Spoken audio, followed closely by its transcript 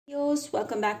Virgos,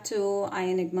 welcome back to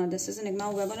Enigma. This is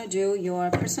Enigma. We're going to do your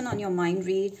person on your mind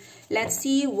read. Let's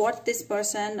see what this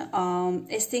person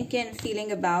is thinking,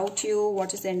 feeling about you.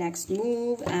 What is their next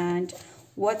move and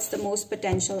what's the most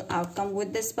potential outcome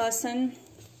with this person.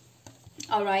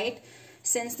 All right.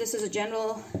 Since this is a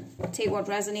general, take what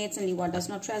resonates and leave what does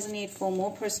not resonate. For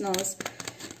more personals,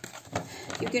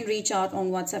 you can reach out on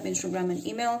WhatsApp, Instagram, and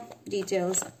email.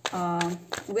 Details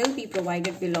will be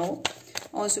provided below.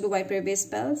 Also do white prayer-based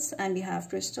spells, and we have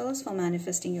crystals for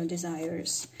manifesting your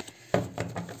desires.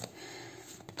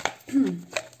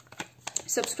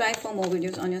 Subscribe for more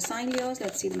videos on your sign, Leos.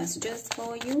 Let's see the messages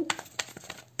for you.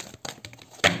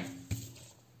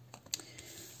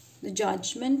 The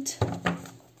Judgment.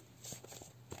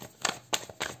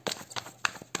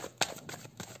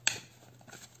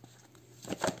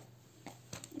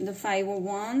 The Five of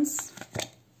Wands.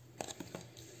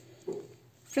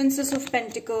 Princess of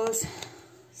Pentacles.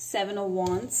 Seven of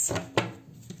Wands.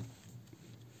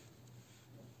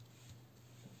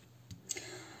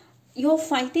 You're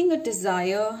fighting a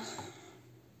desire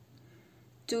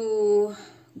to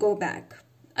go back.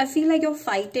 I feel like you're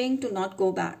fighting to not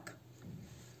go back.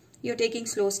 You're taking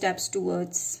slow steps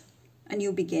towards a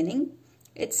new beginning.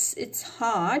 It's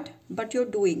hard, but you're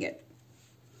doing it.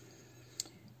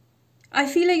 I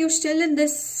feel like you're still in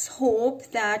this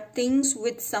hope that things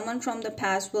with someone from the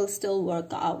past will still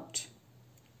work out.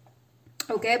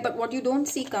 Okay, but what you don't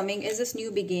see coming is this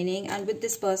new beginning, and with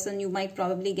this person you might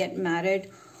probably get married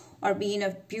or be in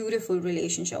a beautiful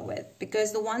relationship with,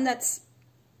 because the one that's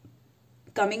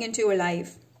coming into your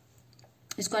life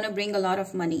is going to bring a lot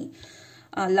of money,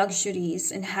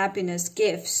 luxuries and happiness,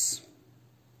 gifts.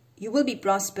 You will be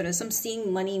prosperous. I'm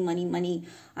seeing money, money, money.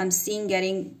 I'm seeing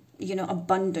getting,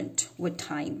 abundant with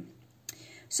time.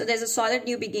 So there's a solid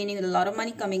new beginning with a lot of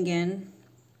money coming in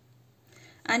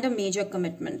and a major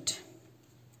commitment.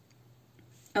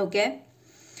 Okay,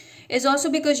 it's also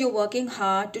because you're working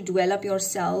hard to develop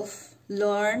yourself,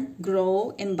 learn,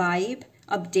 grow, imbibe,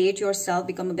 update yourself,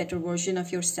 become a better version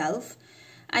of yourself,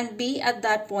 and be at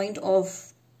that point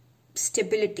of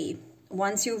stability.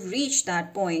 Once you've reached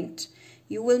that point,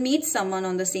 you will meet someone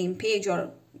on the same page,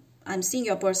 or I'm seeing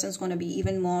your person's going to be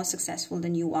even more successful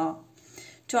than you are.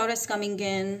 Taurus coming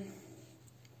in.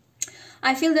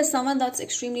 I feel there's someone that's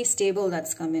extremely stable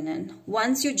that's coming in.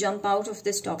 Once you jump out of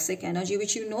this toxic energy,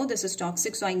 which you know this is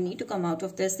toxic, so I need to come out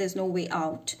of this, there's no way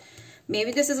out.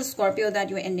 Maybe this is a Scorpio that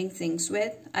you're ending things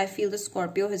with. I feel the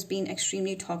Scorpio has been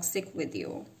extremely toxic with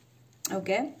you.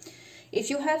 Okay? If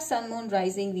you have Sun, Moon,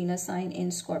 Rising, Venus sign in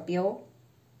Scorpio,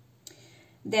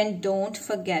 then don't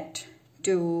forget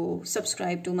to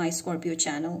subscribe to my Scorpio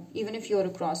channel, even if you're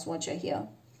a cross watcher here.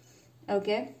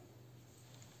 Okay?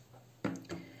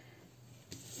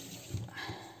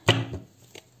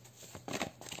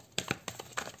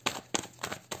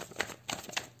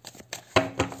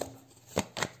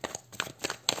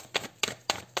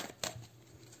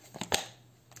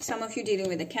 Some of you dealing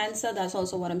with a Cancer, that's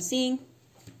also what I'm seeing.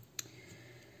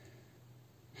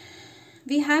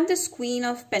 We have this Queen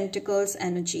of Pentacles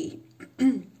energy.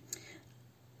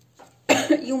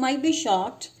 You might be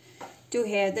shocked to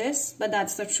hear this, but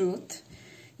that's the truth.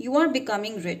 You are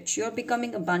becoming rich. You're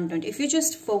becoming abundant. If you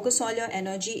just focus all your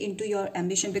energy into your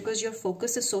ambition, because your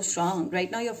focus is so strong.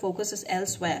 Right now, your focus is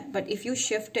elsewhere. But if you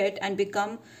shift it and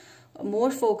become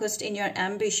more focused in your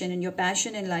ambition and your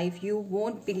passion in life, you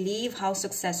won't believe how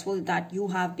successful that you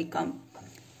have become.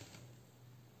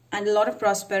 And a lot of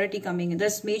prosperity coming in.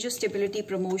 There's major stability,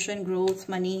 promotion, growth,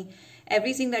 money,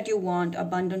 everything that you want,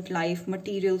 abundant life,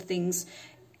 material things,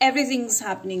 everything's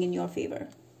happening in your favor.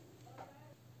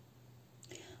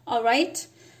 All right.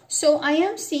 So I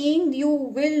am seeing you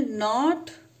will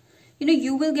not,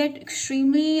 you will get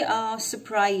extremely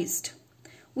surprised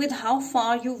with how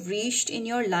far you've reached in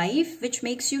your life, which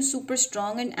makes you super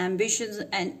strong and ambitious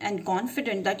and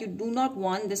confident that you do not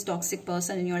want this toxic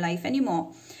person in your life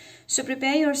anymore. So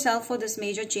prepare yourself for this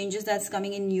major changes that's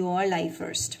coming in your life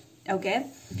first. Okay?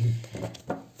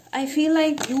 I feel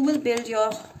like you will build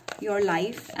your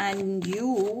life and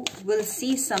you will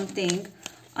see something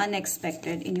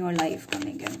unexpected in your life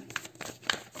coming in.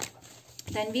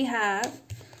 Then we have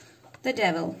the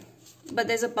Devil. But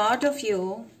there's a part of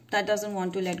you that doesn't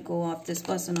want to let go of this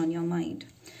person on your mind.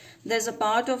 There's a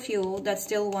part of you that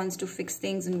still wants to fix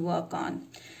things and work on.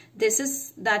 This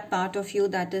is that part of you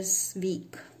that is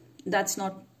weak. That's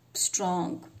not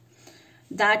strong.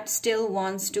 That still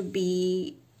wants to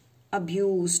be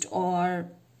abused, or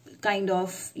kind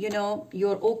of,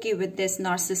 you're okay with this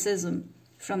narcissism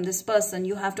from this person.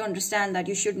 You have to understand that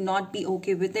you should not be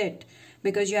okay with it.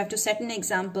 because you have to set an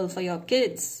example for your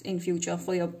kids in future,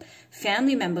 for your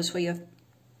family members, for your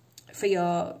for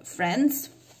your friends,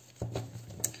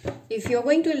 if you're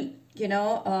going to,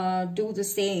 do the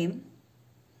same,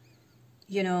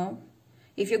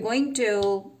 if you're going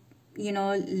to,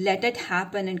 let it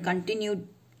happen and continue,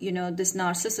 this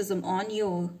narcissism on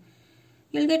you,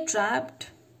 you'll get trapped.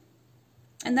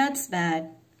 And that's bad.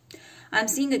 I'm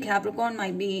seeing a Capricorn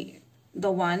might be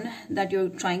the one that you're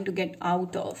trying to get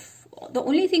out of. The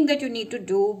only thing that you need to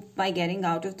do by getting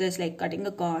out of this, like cutting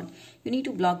a cord, you need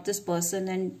to block this person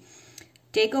and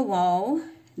take a vow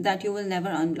that you will never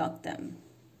unblock them.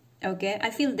 Okay? I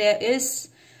feel there is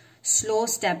slow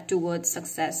step towards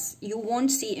success. You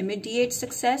won't see immediate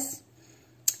success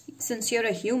since you're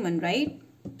a human, right?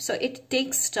 So it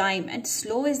takes time, and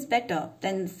slow is better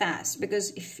than fast,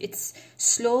 because if it's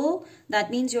slow,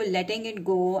 that means you're letting it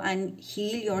go and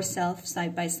heal yourself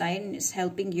side by side, and it's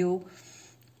helping you,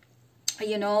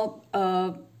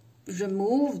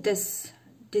 remove this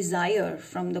desire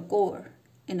from the core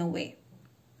in a way.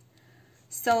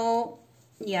 So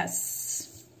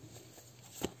yes,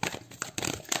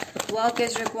 work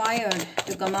is required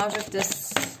to come out of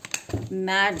this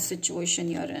mad situation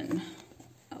you're in.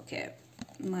 Okay.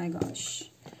 My gosh,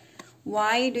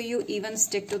 why do you even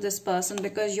stick to this person?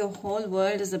 Because your whole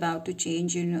world is about to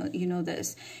change. You know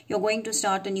this. You're going to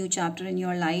start a new chapter in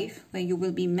your life where you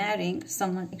will be marrying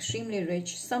someone extremely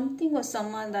rich, something or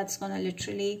someone that's gonna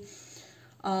literally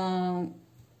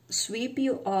sweep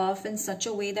you off in such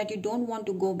a way that you don't want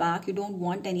to go back. You don't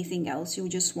want anything else. You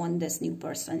just want this new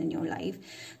person in your life.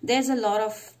 There's a lot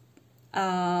of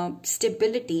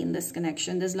stability in this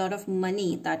connection. There's a lot of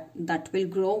money that will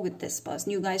grow with this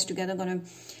person. You guys together gonna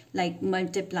like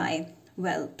multiply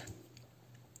wealth.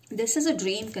 This is a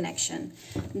dream connection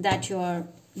that you're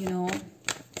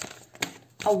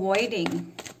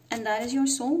avoiding, and that is your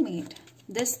soulmate.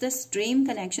 This dream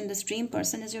connection, this dream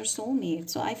person is your soulmate.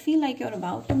 So I feel like you're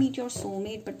about to meet your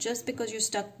soulmate, but just because you're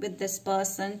stuck with this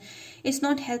person, it's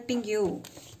not helping you.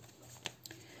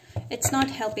 It's not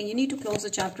helping. You need to close the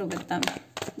chapter with them.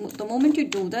 The moment you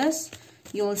do this,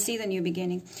 you'll see the new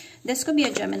beginning. This could be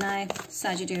a Gemini,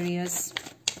 Sagittarius.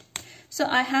 So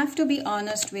I have to be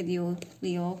honest with you,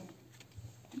 Leo,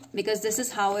 because this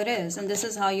is how it is, and this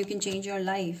is how you can change your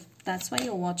life. That's why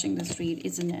you're watching this read,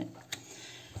 isn't it?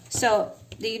 So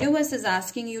the universe is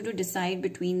asking you to decide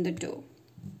between the two.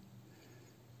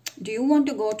 Do you want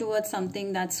to go towards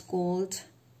something that's cold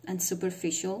and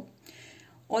superficial?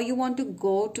 Or you want to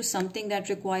go to something that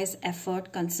requires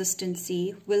effort,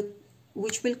 consistency,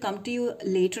 which will come to you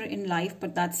later in life,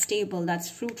 but that's stable, that's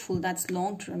fruitful, that's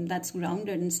long-term, that's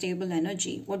grounded in stable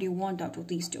energy. What do you want out of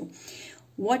these two?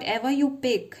 Whatever you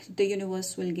pick, the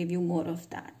universe will give you more of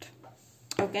that.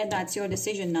 Okay, that's your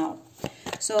decision now.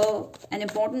 So an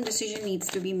important decision needs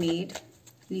to be made,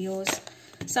 Leos.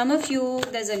 Some of you,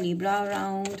 there's a Libra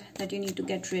around that you need to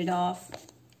get rid of.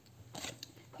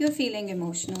 You're feeling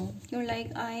emotional. You're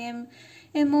like, I am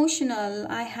emotional.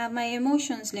 I have my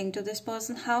emotions linked to this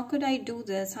person. How could I do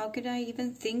this? How could I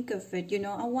even think of it?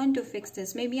 I want to fix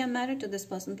this. Maybe I'm married to this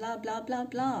person. Blah, blah, blah,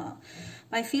 blah.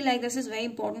 I feel like this is very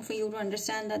important for you to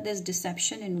understand that there's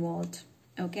deception involved.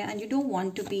 Okay? And you don't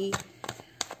want to be,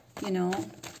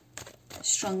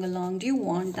 strung along. Do you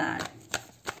want that?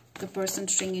 The person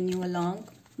stringing you along?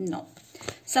 No.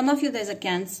 Some of you, there's a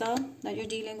Cancer that you're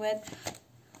dealing with.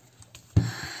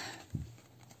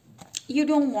 You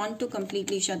don't want to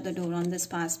completely shut the door on this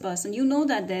past person. You know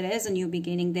that there is a new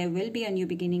beginning. There will be a new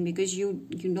beginning because you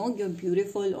know you're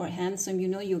beautiful or handsome. You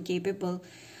know you're capable.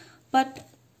 But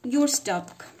you're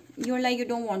stuck. You're like, you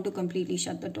don't want to completely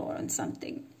shut the door on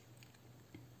something.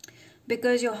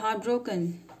 Because you're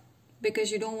heartbroken.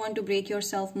 Because you don't want to break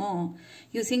yourself more.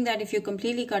 You think that if you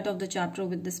completely cut off the chapter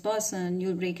with this person,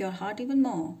 you'll break your heart even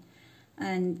more.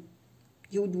 And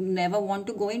you never want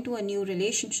to go into a new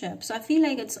relationship. So I feel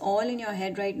like it's all in your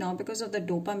head right now because of the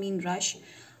dopamine rush.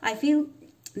 I feel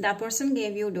that person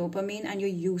gave you dopamine and you're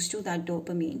used to that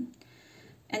dopamine.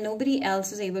 And nobody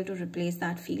else is able to replace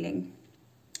that feeling.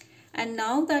 And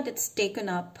now that it's taken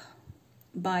up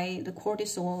by the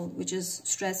cortisol, which is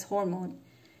stress hormone,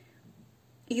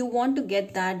 you want to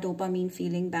get that dopamine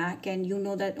feeling back. And you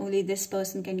know that only this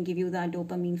person can give you that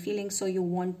dopamine feeling. So you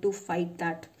want to fight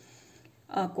that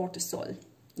cortisol.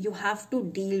 You have to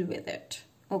deal with it,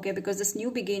 okay? Because this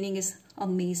new beginning is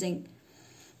amazing.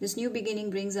 This new beginning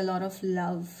brings a lot of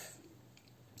love,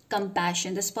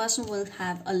 compassion. This person will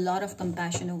have a lot of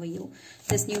compassion over you,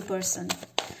 this new person.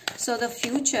 So the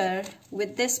future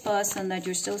with this person that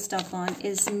you're still stuck on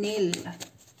is nil.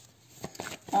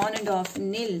 On and off,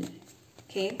 nil,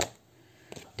 okay?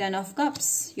 10 of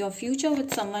Cups. Your future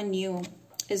with someone new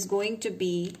is going to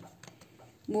be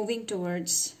moving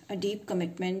towards a deep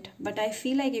commitment. But I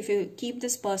feel like if you keep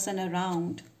this person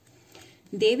around,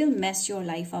 they will mess your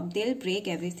life up. They'll break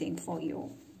everything for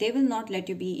you. They will not let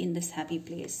you be in this happy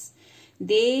place.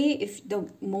 If the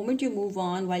moment you move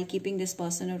on while keeping this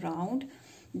person around,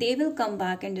 they will come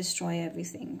back and destroy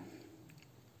everything.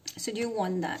 So do you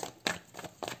want that?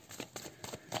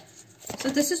 So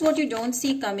this is what you don't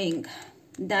see coming.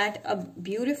 That a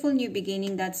beautiful new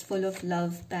beginning that's full of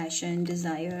love, passion,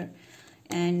 desire,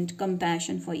 and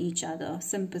compassion for each other,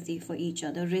 sympathy for each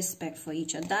other, respect for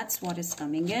each other. That's what is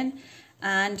coming in.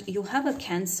 And you have a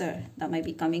Cancer that might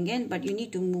be coming in, but you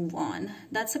need to move on.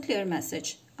 That's a clear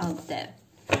message out there,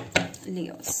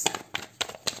 Leos.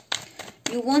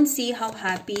 You won't see how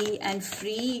happy and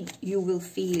free you will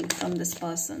feel from this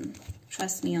person.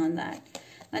 Trust me on that.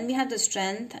 When we have the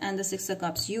Strength and the Six of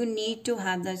Cups, you need to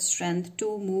have that strength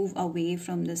to move away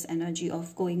from this energy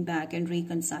of going back and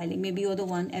reconciling. Maybe you're the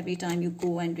one, every time you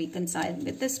go and reconcile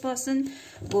with this person,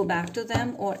 go back to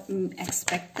them or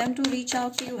expect them to reach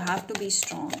out to you. You have to be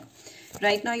strong.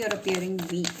 Right now, you're appearing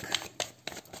weak.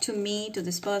 To me, to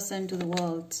this person, to the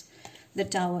world, the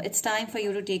Tower. It's time for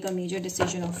you to take a major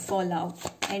decision of fallout,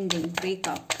 ending,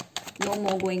 breakup. No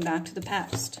more going back to the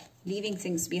past. Leaving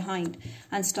things behind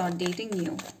and start dating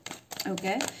new.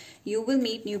 Okay, you will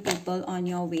meet new people on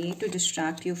your way to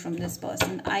distract you from this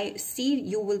person. I see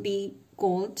you will be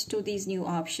cold to these new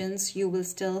options. You will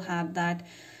still have that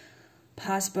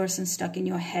past person stuck in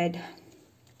your head.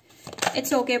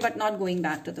 It's okay, but not going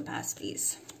back to the past,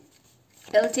 please.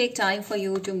 It'll take time for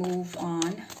you to move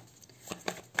on.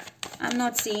 I'm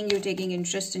not seeing you taking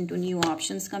interest into new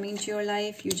options coming into your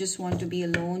life. You just want to be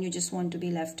alone. You just want to be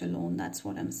left alone. That's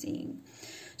what I'm seeing.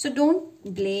 So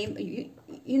don't blame,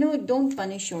 don't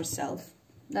punish yourself.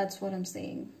 That's what I'm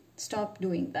saying. Stop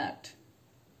doing that.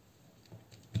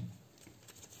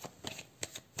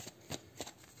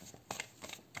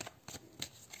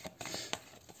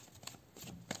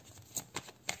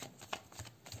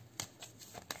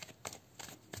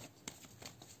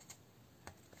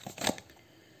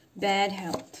 Bad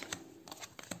health.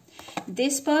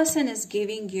 This person is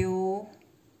giving you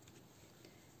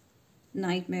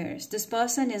nightmares. This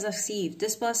person is a thief.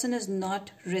 This person is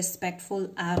not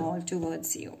respectful at all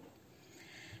towards you.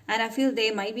 And I feel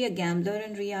they might be a gambler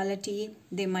in reality.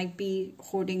 They might be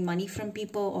hoarding money from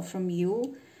people or from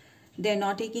you. They're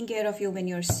not taking care of you when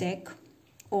you're sick.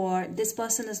 Or this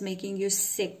person is making you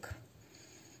sick.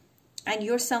 And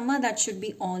you're someone that should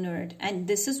be honored. And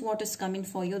this is what is coming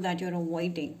for you that you're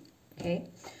avoiding. Okay,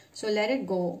 so let it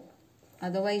go.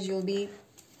 Otherwise, you'll be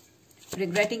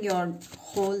regretting your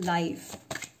whole life.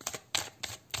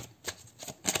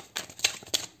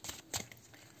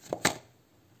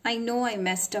 I know I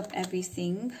messed up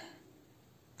everything.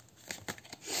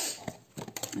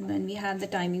 And then we have the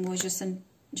timing was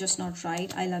just not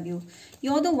right. I love you.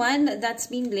 You're the one that's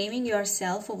been blaming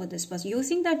yourself over this person. You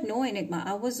think that, no, Enigma,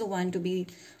 I was the one to be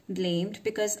blamed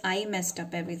because I messed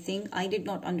up everything. I did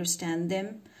not understand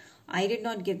them. I did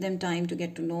not give them time to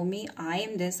get to know me. I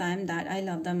am this, I am that. I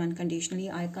love them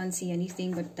unconditionally. I can't see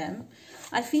anything but them.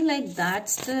 I feel like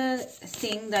that's the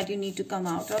thing that you need to come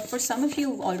out of. For some of you,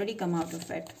 you've already come out of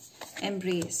it.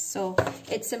 Embrace. So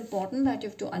it's important that you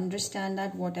have to understand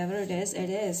that whatever it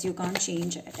is. You can't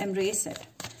change it. Embrace it.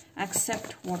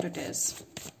 Accept what it is.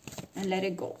 And let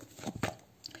it go.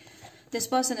 This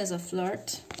person is a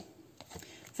flirt.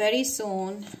 Very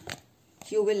soon,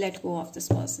 you will let go of this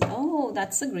person. Oh,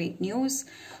 that's a great news.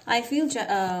 I feel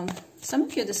some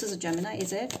of you, this is a Gemini,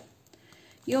 is it?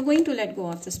 You're going to let go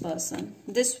of this person.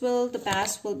 The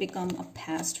past will become a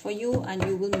past for you, and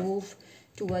you will move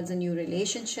towards a new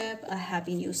relationship, a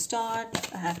happy new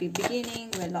start, a happy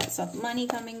beginning with lots of money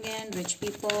coming in, rich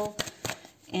people,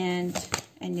 and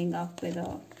ending up with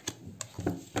an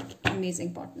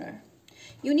amazing partner.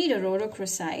 You need a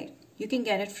rhodochrosite. You can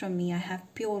get it from me. I have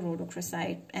pure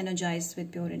rhodochrosite, energized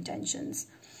with pure intentions.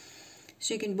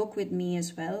 So you can book with me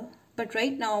as well. But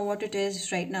right now, what it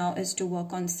is right now is to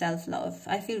work on self-love.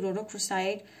 I feel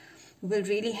rhodochrosite will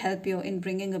really help you in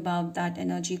bringing about that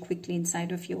energy quickly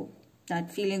inside of you.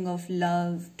 That feeling of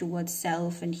love towards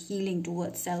self and healing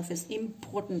towards self is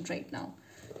important right now.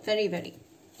 Very, very.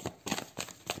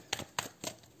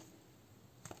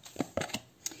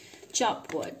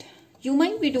 Chopped wood. You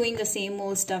might be doing the same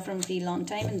old stuff from a very long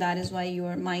time, and that is why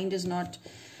your mind is not,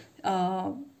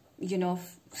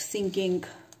 thinking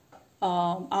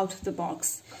out of the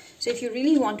box. So if you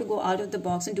really want to go out of the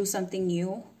box and do something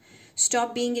new,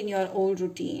 stop being in your old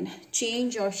routine.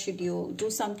 Change your schedule.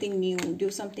 Do something new. Do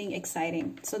something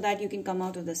exciting so that you can come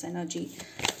out of this energy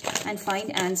and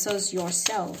find answers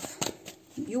yourself.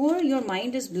 Your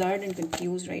mind is blurred and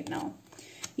confused right now.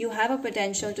 You have a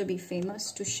potential to be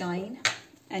famous, to shine,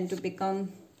 and to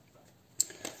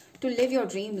live your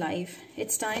dream life.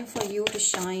 It's time for you to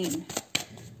shine.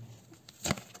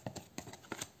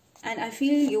 And I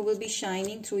feel you will be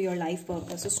shining through your life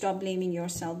purpose. So stop blaming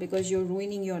yourself, because you're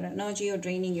ruining your energy, you're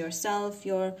draining yourself,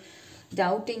 you're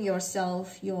doubting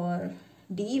yourself, you're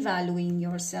devaluing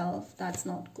yourself. That's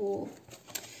not cool.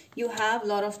 You have a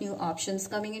lot of new options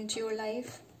coming into your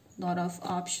life. Lot of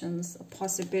options,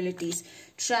 possibilities.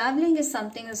 Traveling is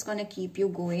something that's going to keep you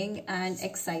going and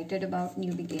excited about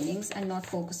new beginnings and not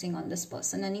focusing on this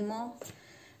person anymore.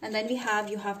 And then we have,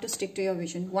 you have to stick to your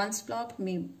vision. Once blocked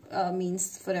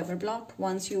means forever blocked.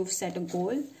 Once you've set a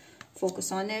goal,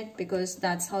 focus on it, because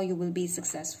that's how you will be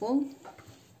successful.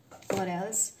 What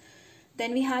else?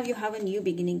 Then we have, you have a new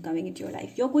beginning coming into your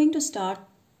life. You're going to start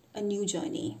a new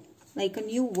journey. Like a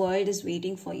new world is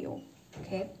waiting for you.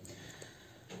 Okay.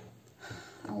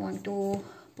 I want to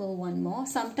pull one more.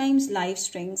 Sometimes life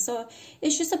strings. So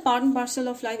it's just a part and parcel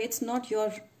of life. It's not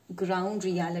your ground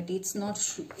reality. It's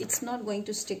not going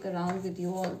to stick around with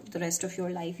you all the rest of your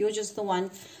life. You're just the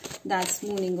one that's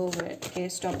mooning over it. Okay,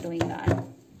 stop doing that.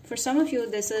 For some of you,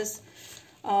 this is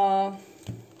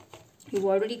you've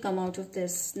already come out of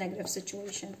this negative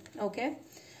situation. Okay,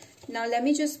 now let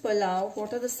me just pull out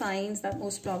what are the signs that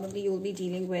most probably you'll be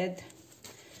dealing with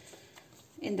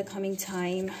in the coming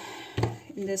time,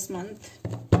 in this month.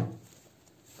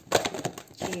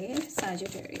 Okay,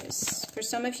 Sagittarius. For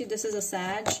some of you, this is a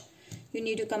Sag. You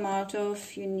need to come out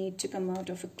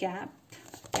of a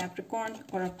Capricorn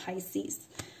or a Pisces.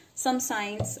 Some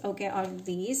signs, okay, are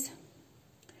these.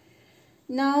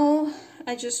 Now,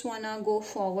 I just want to go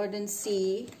forward and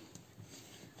see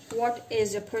what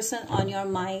is a person on your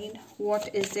mind.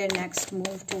 What is their next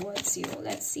move towards you?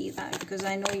 Let's see that, because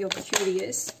I know you're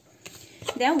curious.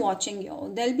 They're watching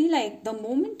you. They'll be like, the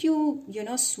moment you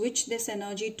switch this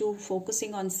energy to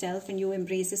focusing on self and you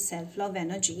embrace this self-love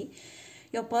energy,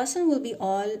 your person will be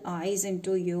all eyes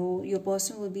into you. Your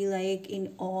person will be like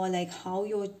in awe, like how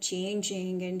you're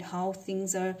changing and how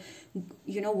things are,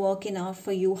 working out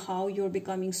for you, how you're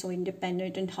becoming so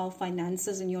independent and how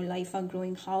finances in your life are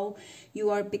growing, how you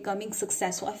are becoming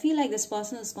successful. I feel like this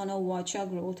person is going to watch your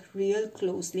growth real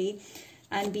closely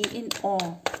and be in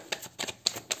awe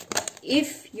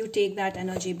if you take that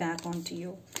energy back onto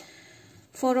you.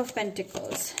 Four of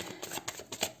Pentacles.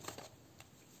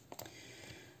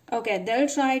 Okay, they'll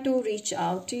try to reach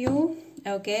out to you,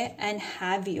 okay, and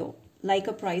have you like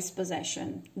a prized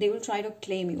possession. They will try to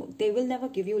claim you. They will never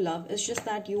give you love. It's just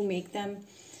that you make them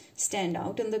stand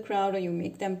out in the crowd, or you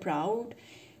make them proud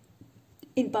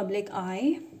in public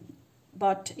eye.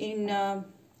 But in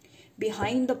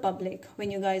behind the public,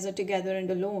 when you guys are together and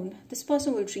alone, this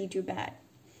person will treat you bad.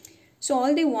 So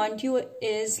all they want you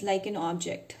is like an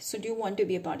object. So do you want to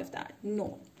be a part of that?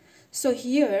 No. So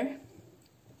here,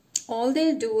 all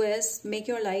they'll do is make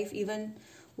your life even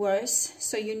worse.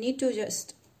 So you need to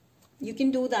just, you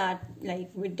can do that like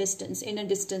with distance, in a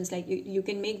distance, like you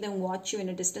can make them watch you in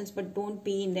a distance, but don't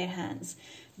be in their hands.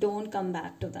 Don't come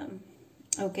back to them.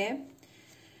 Okay?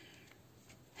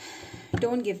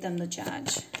 Don't give them the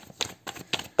charge.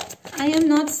 I am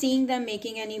not seeing them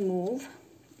making any move,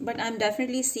 but I'm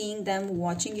definitely seeing them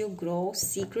watching you grow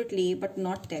secretly, but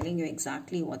not telling you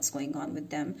exactly what's going on with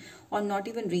them, or not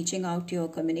even reaching out to you or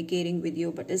communicating with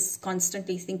you, but is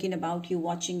constantly thinking about you,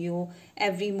 watching you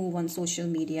every move on social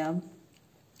media.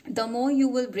 The more you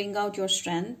will bring out your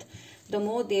strength, the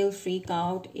more they'll freak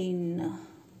out in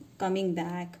coming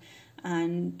back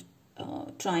and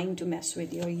trying to mess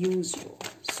with you or use you.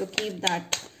 So keep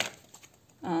that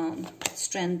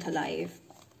strength alive.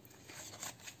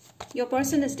 Your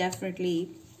person is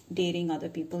definitely dating other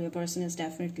people. Your person is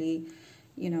definitely,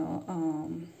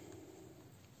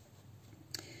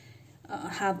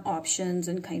 have options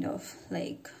and kind of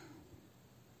like,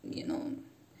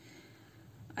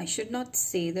 I should not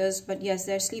say this, but yes,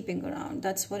 they're sleeping around.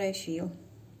 That's what I feel.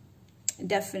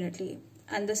 Definitely.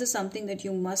 And this is something that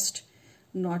you must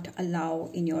not allow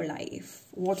in your life.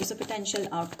 What is the potential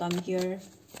outcome here?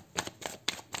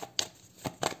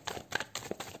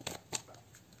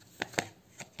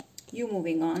 You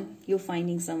moving on, you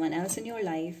finding someone else in your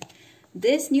life.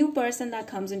 This new person that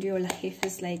comes into your life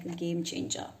is like a game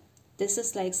changer. This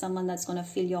is like someone that's going to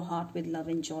fill your heart with love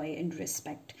and joy and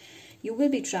respect. You will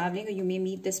be traveling, or you may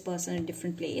meet this person in a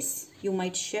different place. You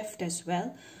might shift as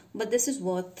well, but this is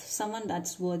someone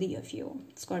that's worthy of you.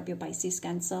 Scorpio, Pisces,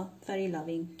 Cancer, very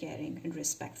loving, caring, and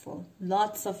respectful.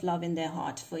 Lots of love in their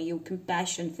heart for you,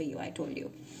 compassion for you, I told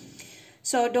you.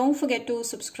 So don't forget to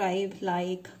subscribe,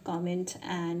 like, comment,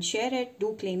 and share it.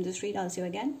 Do claim this read. I'll see you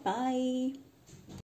again. Bye.